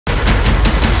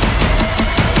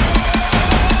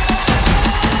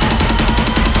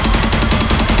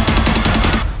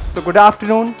So good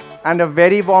afternoon and a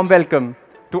very warm welcome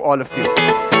to all of you.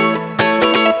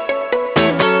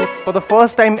 For the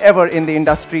first time ever in the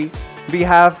industry, we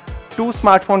have two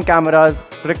smartphone cameras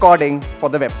recording for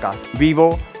the webcast.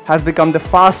 Vivo has become the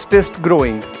fastest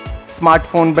growing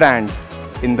smartphone brand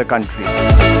in the country.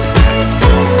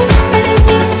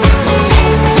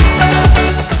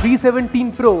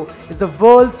 V17 Pro is the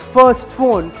world's first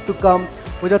phone to come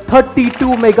with a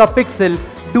 32 megapixel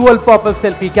dual pop-up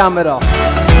selfie camera.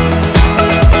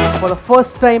 For the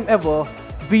first time ever,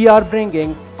 we are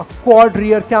bringing a quad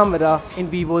rear camera in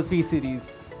Vivo's V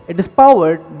series. It is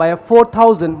powered by a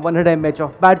 4100 mAh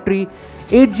of battery,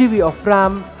 8 GB of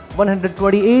RAM,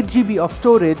 128 GB of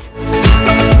storage.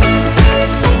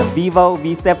 The Vivo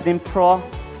V17 Pro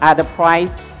at the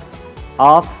price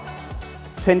of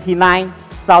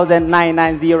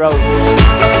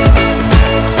 $29,990.